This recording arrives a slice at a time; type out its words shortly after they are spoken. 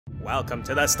Welcome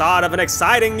to the start of an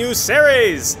exciting new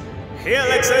series!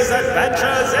 Helix's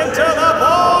Adventures into the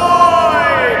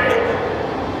Void!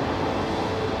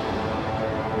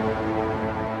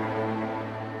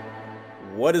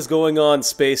 What is going on,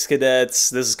 Space Cadets?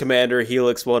 This is Commander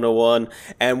Helix 101,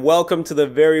 and welcome to the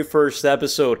very first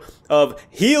episode of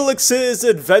Helix's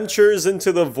Adventures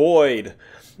into the Void.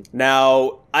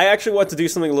 Now, I actually want to do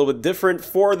something a little bit different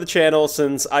for the channel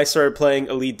since I started playing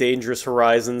Elite Dangerous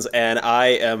Horizons, and I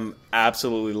am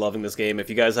absolutely loving this game. If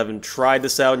you guys haven't tried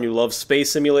this out and you love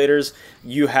space simulators,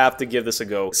 you have to give this a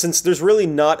go. Since there's really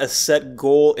not a set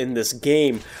goal in this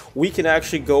game, we can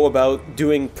actually go about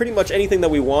doing pretty much anything that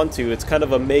we want to. It's kind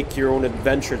of a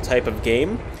make-your-own-adventure type of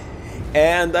game.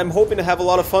 And I'm hoping to have a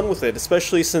lot of fun with it,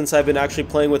 especially since I've been actually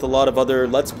playing with a lot of other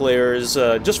Let's Players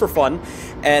just for fun,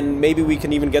 and maybe we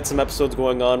can even get some episodes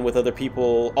going on with other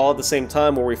people all at the same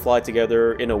time where we fly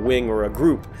together in a wing or a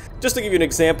group. Just to give you an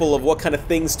example of what kind of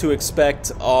things to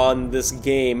expect on this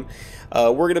game,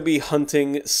 we're going to be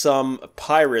hunting some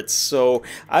pirates. So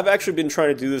I've actually been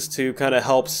trying to do this to kind of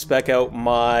help spec out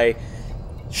my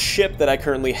ship that I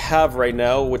currently have right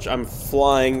now, which I'm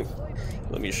flying.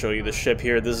 Let me show you the ship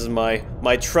here. This is my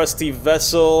trusty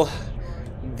vessel,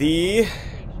 the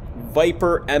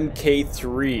Viper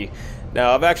Mk.III.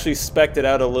 Now, I've actually spec'd it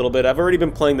out a little bit. I've already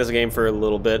been playing this game for a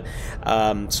little bit,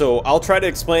 so I'll try to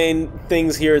explain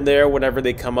things here and there whenever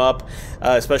they come up,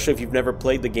 especially if you've never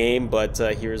played the game, but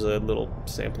here's a little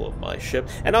sample of my ship.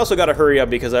 And I also got to hurry up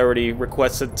because I already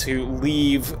requested to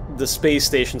leave the space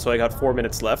station, so I got 4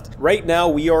 minutes left. Right now,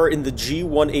 we are in the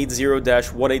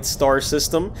G180-18 star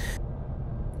system.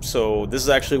 So this is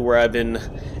actually where I've been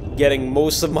getting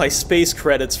most of my space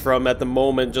credits from at the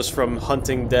moment, just from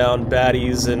hunting down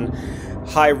baddies and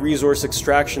high resource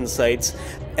extraction sites.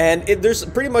 And there's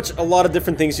pretty much a lot of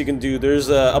different things you can do. There's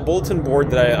a bulletin board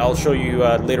that I'll show you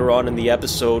later on in the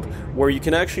episode where you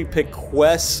can actually pick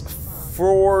quests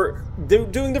for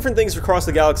doing different things across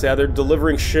the galaxy, either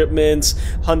delivering shipments,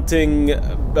 hunting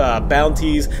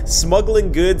bounties,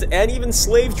 smuggling goods, and even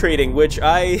slave trading, which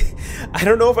I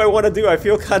don't know if I want to do. I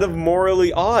feel kind of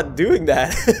morally odd doing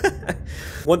that.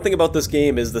 One thing about this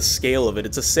game is the scale of it.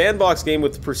 It's a sandbox game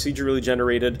with procedurally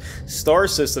generated star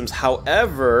systems.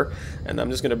 However, and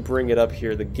I'm just going to bring it up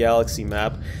here, the galaxy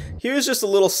map. Here's just a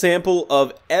little sample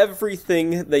of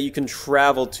everything that you can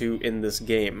travel to in this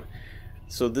game.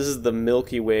 So this is the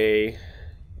Milky Way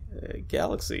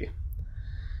galaxy,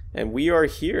 and we are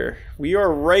here. We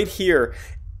are right here,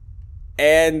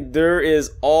 and there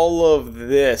is all of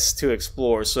this to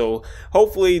explore. So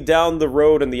hopefully down the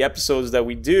road in the episodes that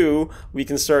we do, we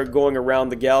can start going around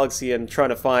the galaxy and trying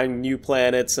to find new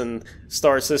planets and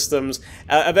star systems.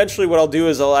 Eventually what I'll do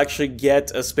is I'll actually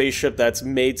get a spaceship that's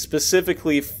made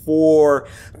specifically for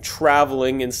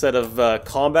traveling instead of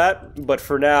combat, but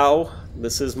for now,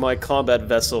 this is my combat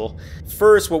vessel.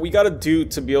 First, what we gotta do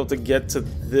to be able to get to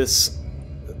this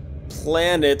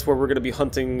planet where we're gonna be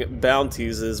hunting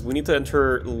bounties is we need to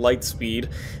enter light speed.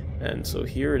 And so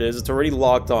here it is. It's already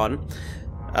locked on.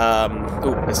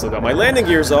 Oh, I still got my landing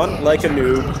gears on, like a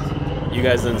noob. You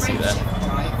guys didn't see that.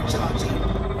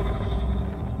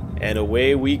 And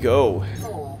away we go.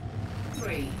 4,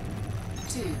 3,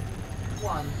 2,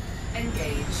 1,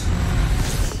 engage.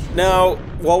 Now,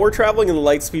 while we're traveling in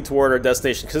light speed toward our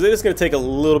destination, because it is going to take a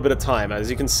little bit of time, as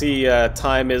you can see,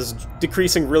 time is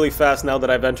decreasing really fast now that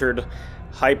I've entered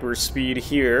hyperspeed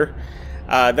here.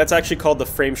 That's actually called the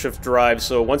frameshift drive,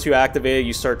 so once you activate it,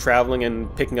 you start traveling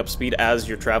and picking up speed as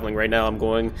you're traveling. Right now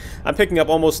I'm picking up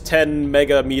almost 10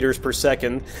 megameters per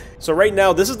second. So right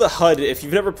now, this is the HUD. If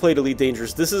you've never played Elite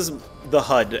Dangerous, this is the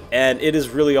HUD, and it is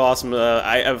really awesome.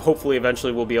 I hopefully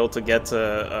eventually will be able to get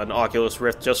an Oculus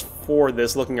Rift just for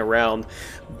this, looking around.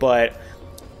 But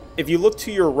if you look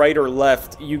to your right or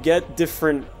left, you get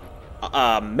different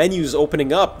menus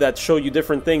opening up that show you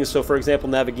different things. So for example,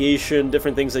 navigation,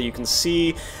 different things that you can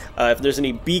see, if there's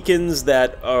any beacons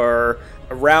that are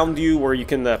around you where you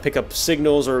can pick up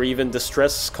signals or even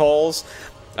distress calls.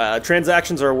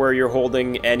 Transactions are where you're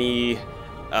holding any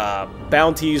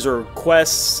bounties or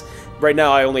quests. Right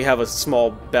now I only have a small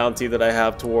bounty that I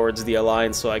have towards the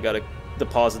Alliance, so I gotta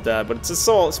deposit that, but it's a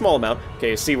small amount.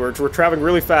 Okay, see, we're traveling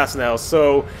really fast now,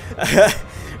 so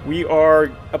we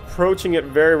are approaching it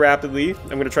very rapidly. I'm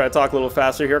going to try to talk a little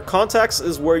faster here. Contacts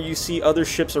is where you see other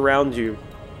ships around you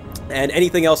and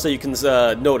anything else that you can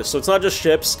notice. So it's not just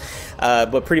ships,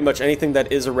 but pretty much anything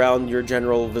that is around your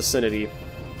general vicinity.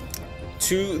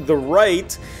 To the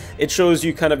right, it shows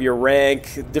you kind of your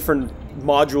rank, different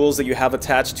modules that you have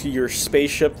attached to your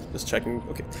spaceship. Just checking.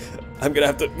 Okay, I'm going to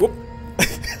have to... Whoop.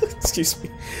 Excuse me.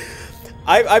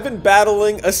 I've been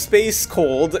battling a space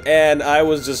cold, and I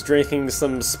was just drinking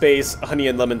some space honey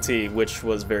and lemon tea, which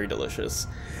was very delicious.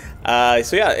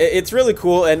 So yeah, it's really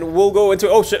cool, and we'll go into...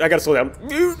 Oh shit, I gotta slow down.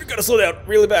 Gotta slow down.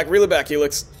 Reel it back,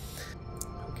 Helix.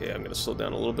 Okay, I'm gonna slow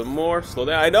down a little bit more. Slow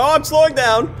down. I know I'm slowing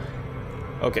down!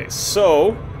 Okay,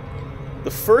 so... the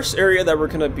first area that we're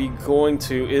gonna be going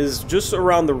to is just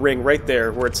around the ring, right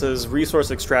there, where it says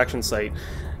Resource Extraction Site.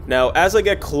 Now, as I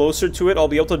get closer to it, I'll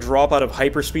be able to drop out of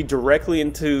hyperspeed directly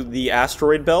into the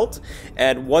asteroid belt,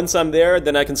 and once I'm there,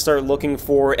 then I can start looking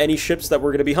for any ships that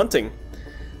we're gonna be hunting.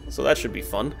 So that should be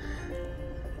fun.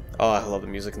 Oh, I love the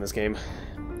music in this game.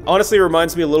 Honestly, it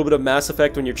reminds me a little bit of Mass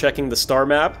Effect when you're checking the star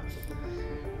map.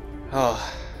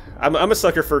 Oh, I'm a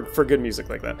sucker for good music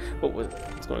like that.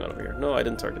 What's going on over here? No, I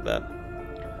didn't target that.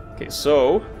 Okay,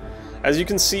 so, as you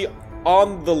can see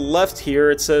on the left here,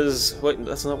 it says... Wait,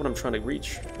 that's not what I'm trying to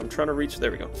reach. I'm trying to reach...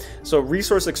 There we go. So,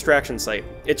 Resource Extraction Site.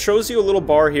 It shows you a little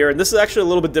bar here, and this is actually a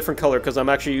little bit different color because I'm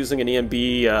actually using an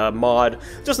EMB mod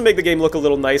just to make the game look a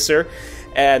little nicer.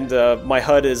 And my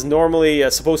HUD is normally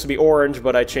supposed to be orange,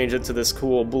 but I changed it to this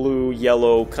cool blue,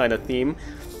 yellow kind of theme.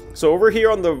 So over here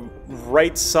on the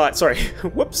right side, sorry,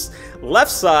 whoops,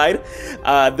 left side,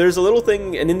 there's a little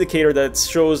thing, an indicator that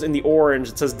shows in the orange.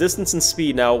 It says distance and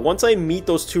speed. Now, once I meet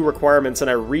those two requirements and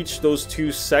I reach those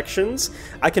two sections,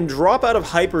 I can drop out of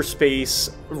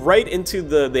hyperspace right into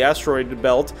the asteroid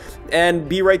belt and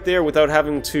be right there without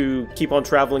having to keep on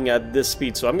traveling at this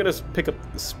speed. So I'm going to pick up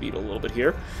the speed a little bit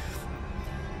here.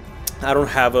 I don't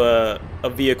have a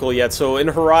vehicle yet. So in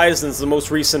Horizons, the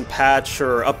most recent patch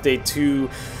or update to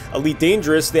Elite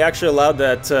Dangerous, they actually allowed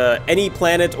that any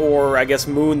planet or, I guess,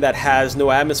 moon that has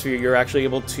no atmosphere, you're actually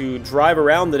able to drive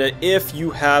around in it if you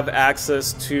have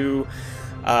access to...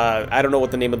 I don't know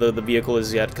what the name of the vehicle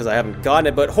is yet because I haven't gotten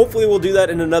it, but hopefully we'll do that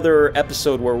in another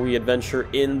episode where we adventure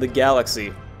in the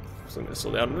galaxy. So I'm going to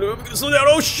slow down. I'm going to slow down.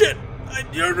 Oh, shit!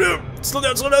 Slow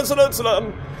down, slow down, slow down, slow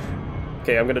down.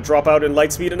 Okay, I'm gonna drop out in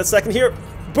light speed in a second here.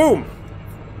 Boom!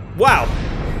 Wow!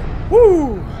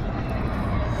 Woo!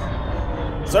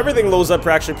 So everything loads up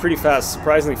actually pretty fast,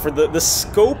 surprisingly. For the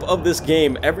scope of this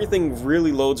game, everything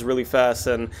really loads really fast,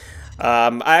 and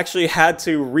I actually had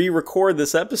to re-record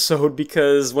this episode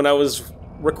because when I was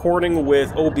recording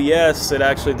with OBS, it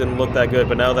actually didn't look that good,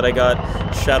 but now that I got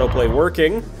Shadowplay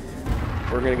working,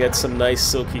 we're gonna get some nice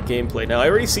silky gameplay. Now, I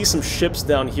already see some ships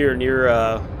down here near,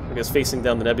 I guess facing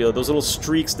down the nebula. Those little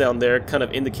streaks down there kind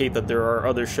of indicate that there are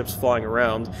other ships flying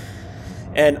around.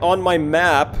 And on my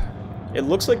map, it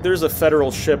looks like there's a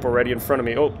Federal ship already in front of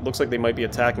me. Oh, looks like they might be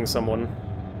attacking someone.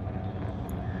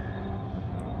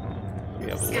 Let me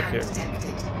have a look here.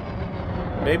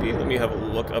 Maybe, let me have a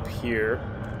look up here.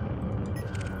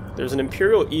 There's an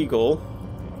Imperial Eagle,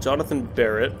 Jonathan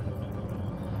Barrett.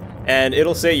 And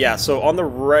it'll say, yeah, so on the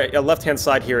right, left-hand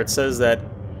side here, it says that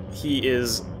he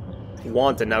is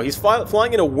wanted. Now, he's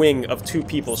flying in a wing of two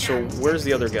people, so where's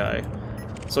the other guy?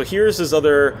 So here's his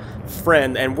other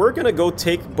friend, and we're gonna go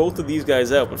take both of these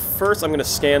guys out, but first I'm gonna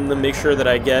scan them, make sure that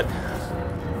I get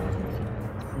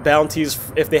bounties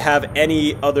if they have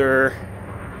any other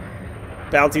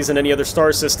bounties in any other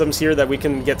star systems here that we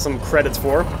can get some credits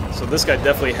for. So this guy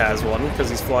definitely has one, because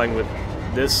he's flying with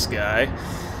this guy.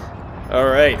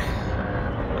 Alright,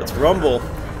 let's rumble.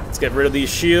 Let's get rid of these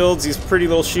shields, these pretty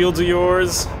little shields of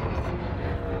yours.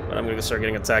 I'm going to start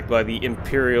getting attacked by the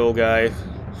Imperial guy.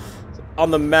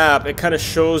 On the map, it kind of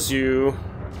shows you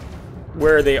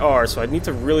where they are, so I need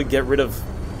to really get rid of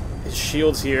his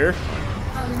shields here.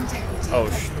 Oh,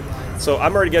 so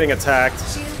I'm already getting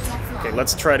attacked. Okay,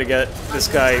 let's try to get this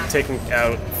guy taken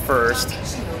out first.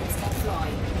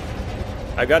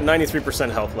 I got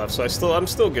 93% health left, so I'm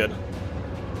still good.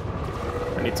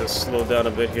 I need to slow down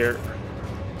a bit here.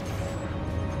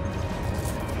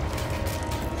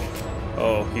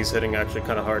 Oh, he's hitting actually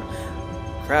kind of hard.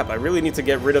 Crap, I really need to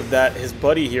get rid of his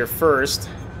buddy here first.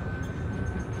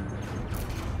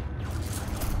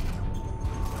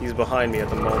 He's behind me at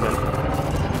the moment.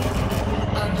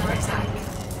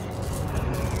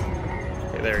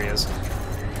 Okay, there he is.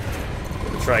 I'm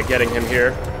gonna try getting him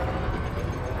here.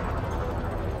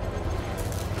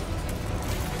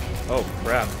 Oh,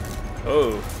 crap.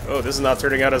 Oh, this is not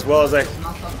turning out as well as I...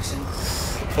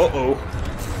 Uh-oh.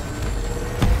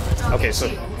 Okay, so...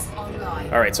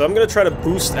 Alright, so I'm gonna try to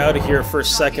boost out of here for a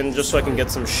second, just so I can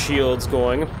get some shields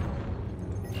going.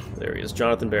 There he is,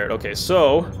 Jonathan Barrett. Okay,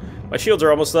 so... my shields are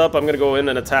almost up, I'm gonna go in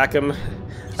and attack him.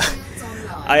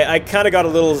 I kind of got a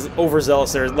little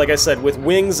overzealous there. Like I said, with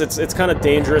wings, it's kind of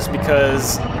dangerous,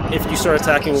 because if you start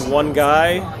attacking one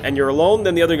guy, and you're alone,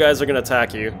 then the other guys are gonna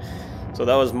attack you. So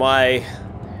that was my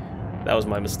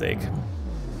mistake.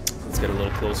 Let's get a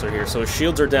little closer here. So his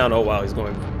shields are down. Oh wow, he's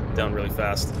going down really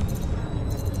fast.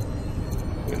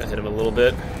 I'm gonna hit him a little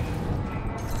bit.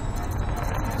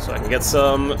 So I can get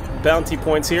some bounty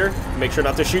points here. Make sure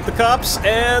not to shoot the cops,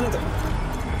 and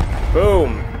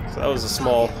boom. So that was a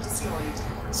small...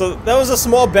 So that was a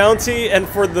small bounty, and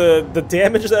for the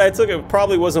damage that I took, it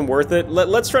probably wasn't worth it.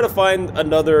 Let's try to find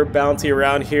another bounty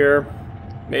around here.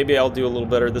 Maybe I'll do a little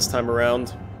better this time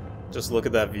around. Just look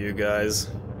at that view, guys.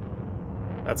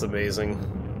 That's amazing.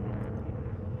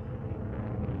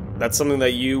 That's something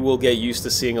that you will get used to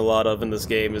seeing a lot of in this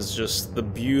game, is just the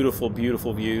beautiful,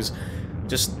 beautiful views.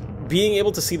 Just being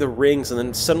able to see the rings and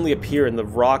then suddenly appear, and the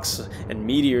rocks and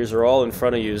meteors are all in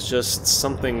front of you is just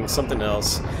something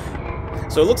else.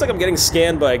 So it looks like I'm getting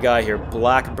scanned by a guy here,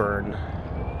 Blackburn.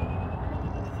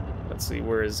 Let's see,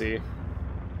 where is he?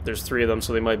 There's 3 of them,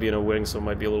 so they might be in a wing, so it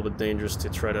might be a little bit dangerous to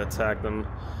try to attack them.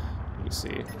 Let me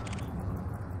see.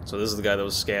 So this is the guy that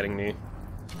was scanning me.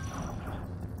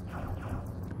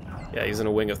 Yeah, he's in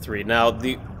a wing of 3. Now,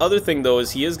 the other thing, though,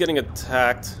 is he is getting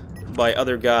attacked by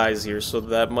other guys here, so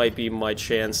that might be my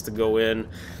chance to go in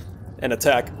and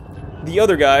attack the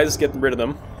other guys, get rid of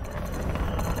them.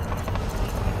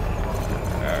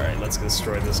 Alright, let's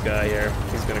destroy this guy here.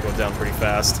 He's gonna go down pretty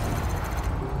fast.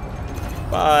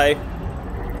 Bye!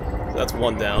 So that's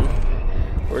 1 down.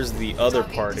 Where's the other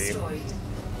party?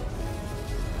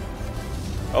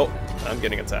 Oh, I'm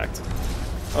getting attacked.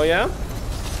 Oh yeah?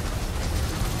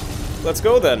 Let's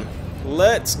go then.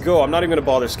 Let's go. I'm not even gonna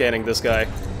bother scanning this guy.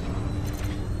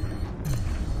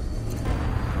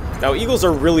 Now, eagles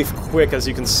are really quick, as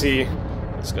you can see.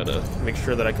 Just gotta make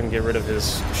sure that I can get rid of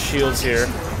his shields here.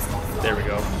 There we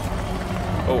go.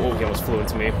 Oh, he almost flew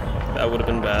into me. That would have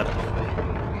been bad.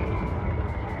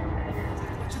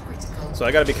 So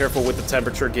I gotta be careful with the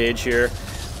temperature gauge here.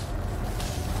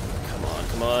 Come on,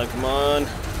 come on, come on.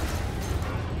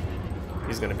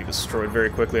 He's gonna be destroyed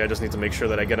very quickly. I just need to make sure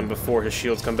that I get him before his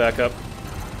shields come back up.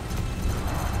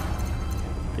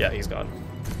 Yeah, he's gone.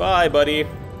 Bye, buddy.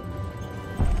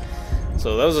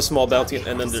 So that was a small bounty,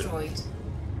 and then there...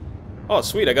 Oh,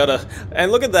 sweet, I got a...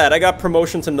 And look at that, I got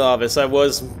promotion to novice. I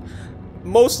was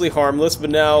mostly harmless, but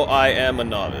now I am a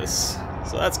novice.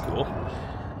 So that's cool.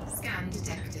 Scan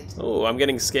detected. Oh, I'm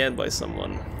getting scanned by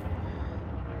someone.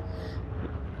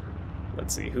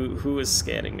 Let's see, who is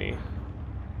scanning me?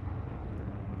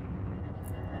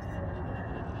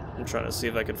 I'm trying to see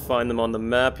if I can find them on the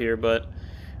map here, but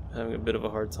I'm having a bit of a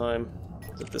hard time.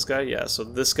 Is it this guy? Yeah, so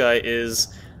this guy is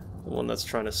the one that's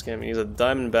trying to scam me. He's a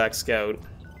Diamondback scout.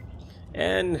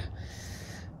 And,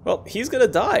 well, he's gonna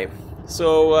die.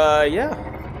 So, yeah.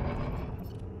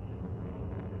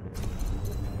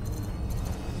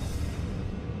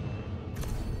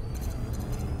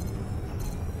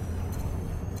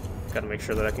 Gotta make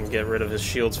sure that I can get rid of his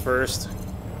shields first.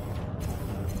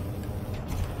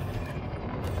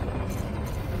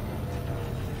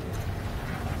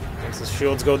 Once his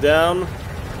shields go down.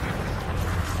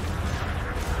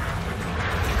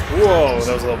 Whoa,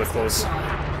 that was a little bit close.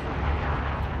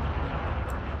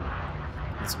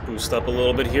 Let's boost up a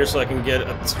little bit here so I can get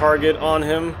a target on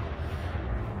him.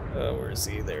 Where is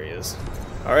he? There he is.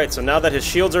 Alright, so now that his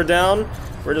shields are down,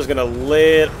 we're just gonna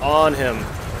lay it on him.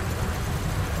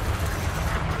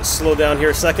 Just slow down here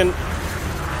a second.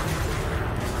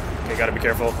 Okay, gotta be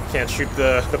careful. Can't shoot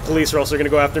the police or else they're gonna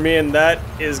go after me, and that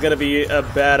is gonna be a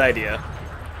bad idea.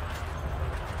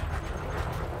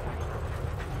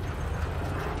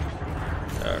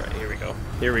 Alright, here we go.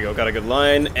 Here we go. Got a good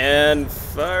line, and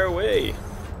fire away.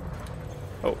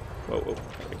 Oh, whoa, whoa.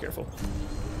 Gotta be careful.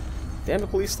 Damn it,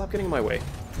 police, stop getting in my way.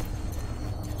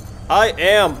 I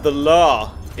am the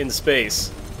law in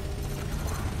space.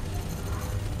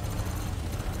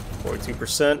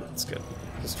 42%. That's good.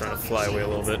 Just trying to fly away a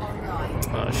little bit.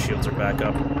 Shields are back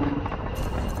up.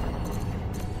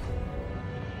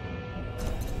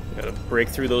 Gotta break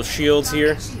through those shields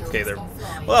here. Okay, there.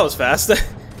 Well, that was fast.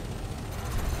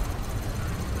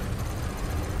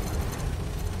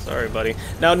 Sorry, buddy.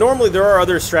 Now, normally there are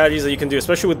other strategies that you can do,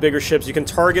 especially with bigger ships. You can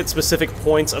target specific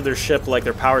points of their ship, like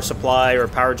their power supply or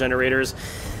power generators.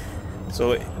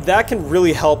 So that can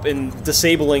really help in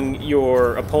disabling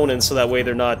your opponents, so that way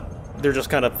they're just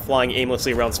kind of flying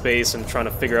aimlessly around space and trying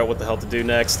to figure out what the hell to do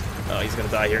next. Oh, he's gonna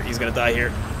die here. He's gonna die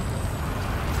here.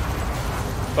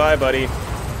 Bye, buddy.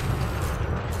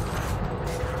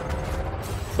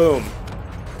 Boom.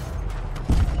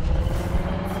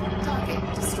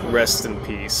 Rest in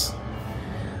peace.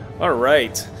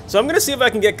 Alright. So I'm gonna see if I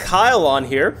can get Kyle on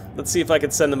here. Let's see if I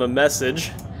can send him a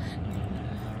message.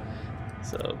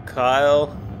 So,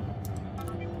 Kyle.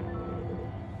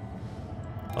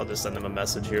 I'll just send him a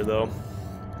message here, though.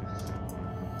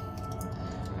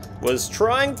 was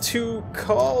trying to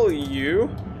call you.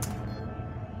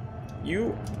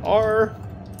 You are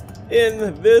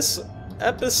in this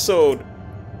episode,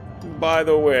 by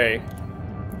the way.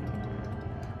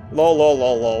 Lol, lol,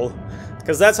 lol, lol.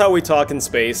 Because that's how we talk in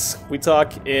space. We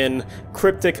talk in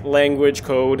cryptic language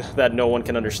code that no one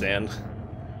can understand.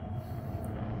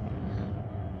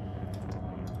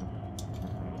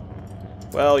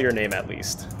 Well, your name at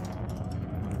least.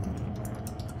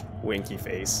 Winky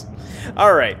face.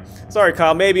 Alright. Sorry,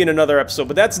 Kyle, maybe in another episode,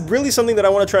 but that's really something that I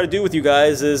want to try to do with you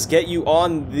guys, is get you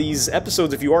on these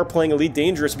episodes if you are playing Elite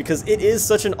Dangerous, because it is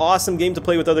such an awesome game to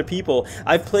play with other people.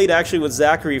 I've played actually with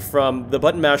Zachary from the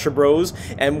Button Masher Bros,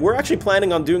 and we're actually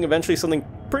planning on doing eventually something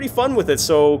pretty fun with it,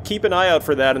 so keep an eye out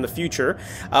for that in the future.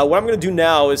 What I'm going to do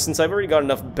now is, since I've already got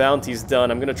enough bounties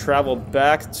done, I'm going to travel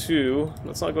back to,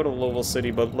 let's not go to Louisville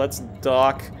City, but let's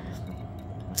dock.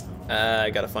 I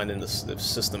gotta find in the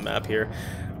system map here.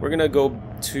 We're gonna go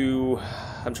to,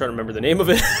 I'm trying to remember the name of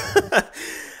it.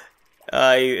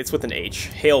 It's with an H.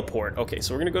 Haleport. Okay,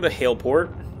 so we're gonna go to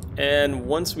Haleport, and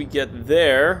once we get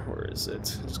there, where is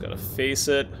it? Just gotta face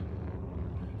it.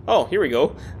 Oh, here we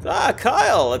go. Ah,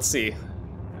 Kyle! Let's see.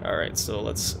 Alright, so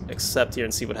let's accept here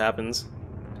and see what happens.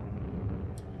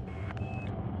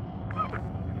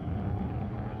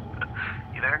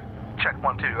 You there? Check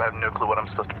 1, 2. I have no clue what I'm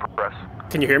supposed to press.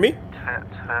 Can you hear me?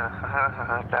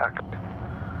 Back.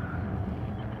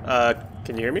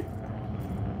 Can you hear me?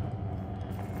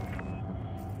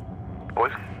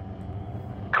 Boys,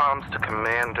 comms to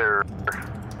Commander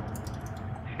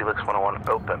Helix 101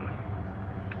 open.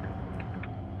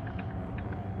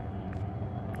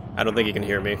 I don't think he can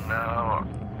hear me. No,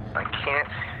 I can't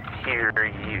hear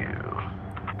you.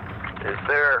 Is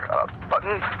there a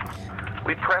button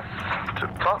we press to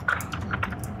talk?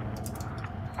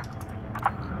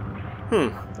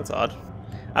 That's odd.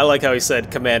 I like how he said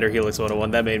Commander Helix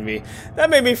 101. That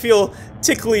made me feel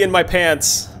tickly in my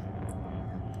pants.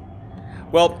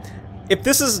 Well, if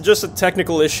this is just a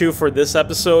technical issue for this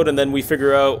episode, and then we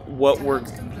figure out what we're...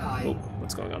 Oh,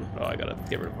 what's going on? Oh, I gotta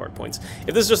get rid of hard points.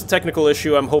 If this is just a technical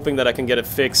issue, I'm hoping that I can get it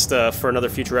fixed for another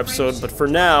future episode, but for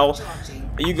now,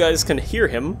 you guys can hear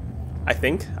him, I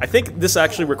think. I think this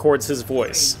actually records his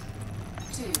voice.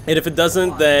 And if it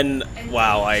doesn't, then,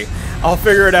 wow, I'll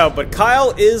figure it out. But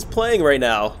Kyle is playing right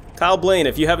now. Kyle Blane,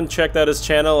 if you haven't checked out his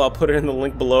channel, I'll put it in the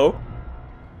link below.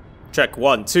 Check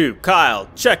 1, 2, Kyle.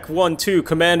 Check 1, 2,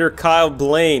 Commander Kyle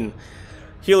Blane.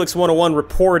 Helix 101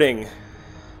 reporting.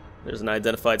 There's an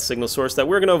identified signal source that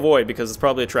we're going to avoid because it's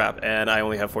probably a trap, and I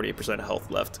only have 48%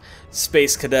 health left.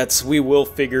 Space Cadets, we will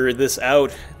figure this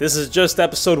out. This is just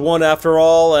episode 1 after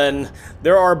all, and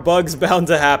there are bugs bound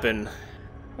to happen.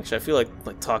 Actually, I feel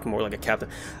like talking more like a captain.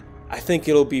 I think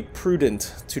it'll be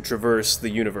prudent to traverse the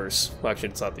universe. Well, actually,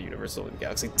 it's not the universe, it's the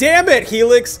galaxy. Damn it,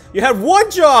 Helix! You had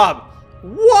one job!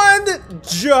 One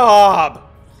job!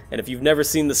 And if you've never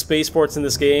seen the spaceports in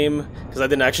this game, because I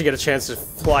didn't actually get a chance to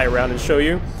fly around and show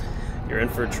you, you're in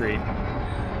for a treat.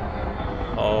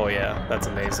 Oh yeah, that's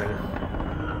amazing.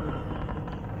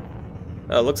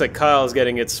 Looks like Kyle's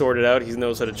getting it sorted out. He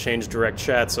knows how to change direct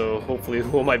chat, so hopefully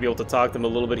we might be able to talk to him a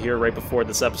little bit here right before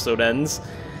this episode ends.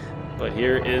 But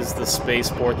here is the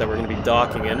spaceport that we're going to be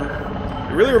docking in.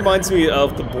 It really reminds me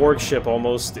of the Borg ship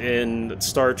almost in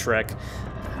Star Trek.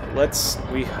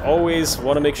 We always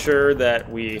want to make sure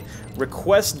that we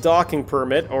request docking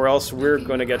permit, or else we're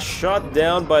going to get shot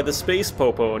down by the space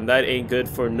popo, and that ain't good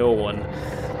for no one.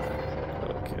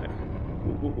 Okay.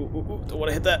 Don't want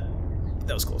to hit that.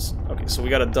 That was close. Okay, so we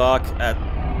got a dock at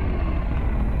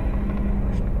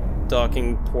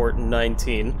docking port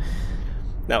 19.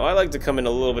 Now, I like to come in a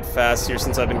little bit fast here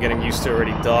since I've been getting used to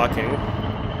already docking.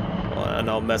 And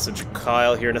I'll message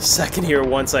Kyle here in a second here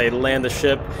once I land the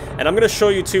ship. And I'm going to show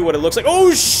you, too, what it looks like.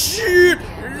 Oh, shit!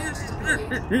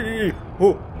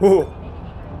 Oh, oh.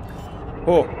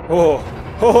 Oh, oh,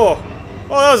 oh.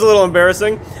 Oh, that was a little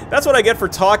embarrassing. That's what I get for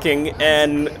talking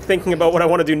and thinking about what I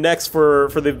want to do next for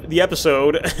the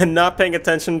episode and not paying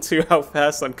attention to how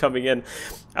fast I'm coming in.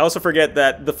 I also forget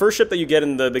that the first ship that you get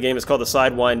in the game is called the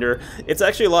Sidewinder. It's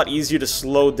actually a lot easier to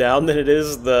slow down than it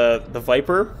is the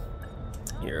Viper.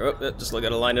 Here, just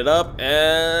gotta line it up,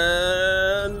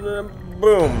 and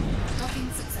boom.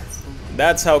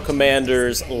 That's how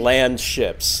commanders land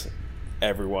ships,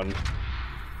 everyone.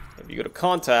 If you go to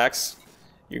contacts,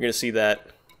 you're gonna see that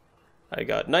I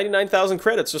got 99,000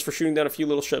 credits just for shooting down a few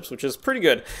little ships, which is pretty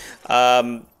good.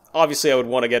 Obviously, I would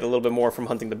want to get a little bit more from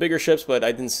hunting the bigger ships, but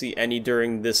I didn't see any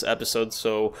during this episode,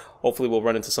 so hopefully we'll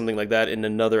run into something like that in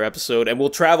another episode. And we'll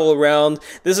travel around.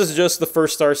 This is just the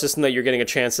first star system that you're getting a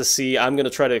chance to see. I'm going to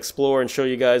try to explore and show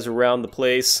you guys around the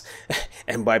place.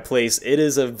 And by place, it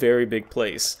is a very big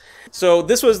place. So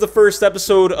this was the first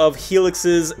episode of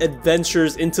Helix's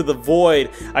Adventures into the Void.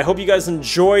 I hope you guys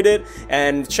enjoyed it,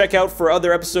 and check out for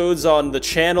other episodes on the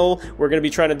channel. We're going to be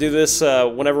trying to do this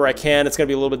whenever I can. It's going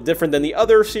to be a little bit different than the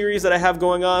other series that I have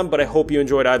going on, but I hope you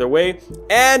enjoyed either way.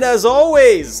 And as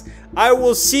always, I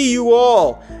will see you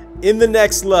all in the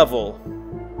next level.